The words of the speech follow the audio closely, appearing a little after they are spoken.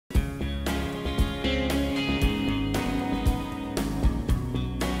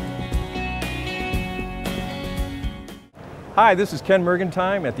Hi, this is Ken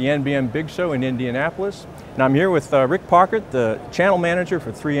Mergentime at the NBM Big Show in Indianapolis, and I'm here with Rick Paurkert, the Channel Manager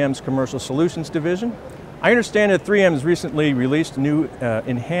for 3M's Commercial Solutions Division. I understand that 3M has recently released new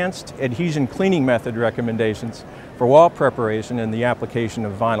enhanced adhesion cleaning method recommendations for wall preparation and the application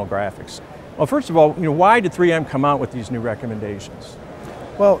of vinyl graphics. Well, first of all, why did 3M come out with these new recommendations?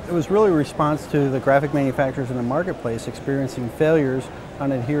 Well, it was really a response to the graphic manufacturers in the marketplace experiencing failures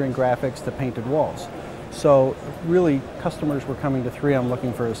on adhering graphics to painted walls. So really, customers were coming to 3M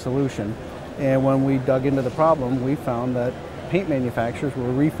looking for a solution. And when we dug into the problem, we found that paint manufacturers were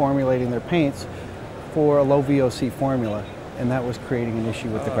reformulating their paints for a low VOC formula, and that was creating an issue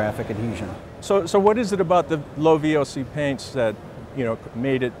with the graphic adhesion. So what is it about the low VOC paints that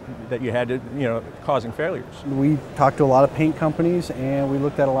made it that you had to, causing failures? We talked to a lot of paint companies and we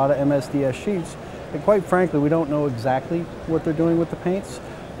looked at a lot of MSDS sheets, and quite frankly, we don't know exactly what they're doing with the paints.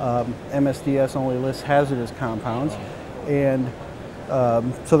 MSDS only lists hazardous compounds, and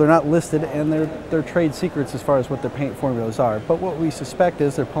so they're not listed, and they're trade secrets as far as what their paint formulas are. But what we suspect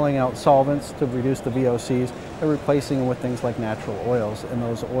is they're pulling out solvents to reduce the VOCs and replacing them with things like natural oils, and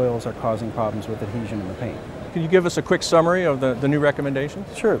those oils are causing problems with adhesion in the paint. Can you give us a quick summary of the new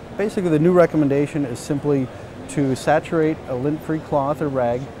recommendations? Sure. Basically, the new recommendation is simply to saturate a lint-free cloth or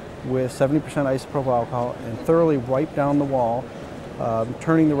rag with 70% isopropyl alcohol and thoroughly wipe down the wall,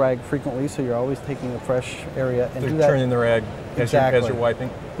 turning the rag frequently, so you're always taking a fresh area. And do that. Turning the rag as you're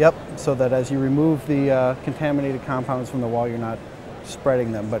wiping? Yep, so that as you remove the contaminated compounds from the wall, you're not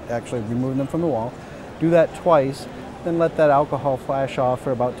spreading them, but actually removing them from the wall. Do that twice, then let that alcohol flash off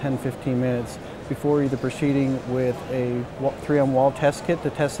for about 10-15 minutes before either proceeding with a 3M wall test kit to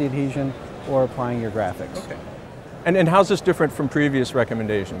test the adhesion or applying your graphics. Okay. And how's this different from previous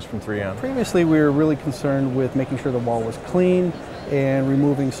recommendations from 3M? Previously, we were really concerned with making sure the wall was clean and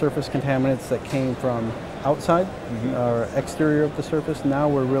removing surface contaminants that came from outside or exterior of the surface. Now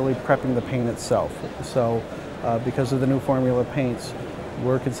we're really prepping the paint itself. So because of the new formula paints,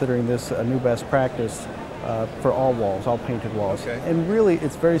 we're considering this a new best practice for all walls, all painted walls. Okay. And really,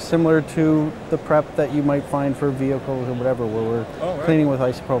 it's very similar to the prep that you might find for vehicles or whatever, where we're cleaning with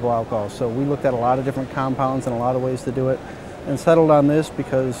isopropyl alcohol. So we looked at a lot of different compounds and a lot of ways to do it, and settled on this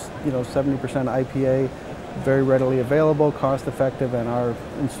because 70% IPA, very readily available, cost effective, and our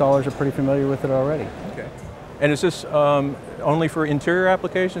installers are pretty familiar with it already. Okay. And is this only for interior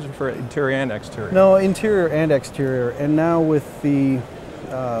applications or for interior and exterior? No, interior and exterior. And now with the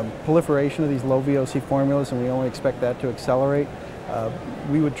proliferation of these low VOC formulas, and we only expect that to accelerate,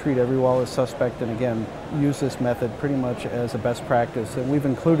 we would treat every wall as suspect, and again, use this method pretty much as a best practice. And we've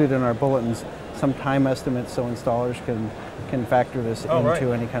included in our bulletins some time estimates so installers can factor this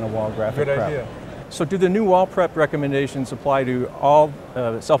into any kind of wall graphic prep. Good idea. So do the new wall prep recommendations apply to all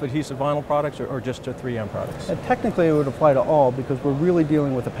self-adhesive vinyl products or just to 3M products? Technically it would apply to all, because we're really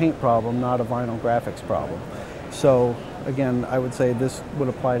dealing with a paint problem, not a vinyl graphics problem. So again, I would say this would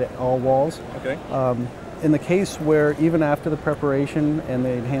apply to all walls. Okay. In the case where even after the preparation and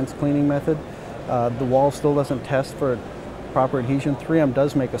the enhanced cleaning method, the wall still doesn't test for proper adhesion, 3M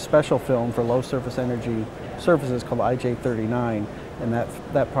does make a special film for low surface energy surfaces called IJ39, and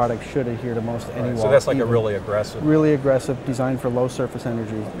that product should adhere to most any wall. So that's like a really aggressive? Really aggressive, designed for low surface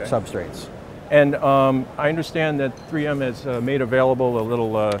energy substrates. And I understand that 3M has made available a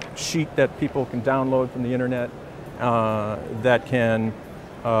little sheet that people can download from the internet that can,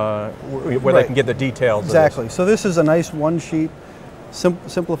 where they can get the details. Exactly. So this is a nice one-sheet,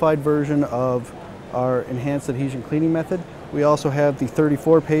 simplified version of our enhanced adhesion cleaning method. We also have the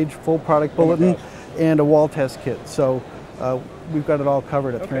 34-page full product bulletin and a wall test kit. So we've got it all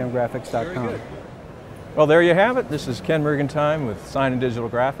covered at 3mgraphics.com. Well, there you have it. This is Ken Mergentime with Sign and Digital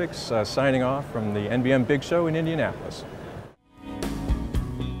Graphics, signing off from the NBM Big Show in Indianapolis.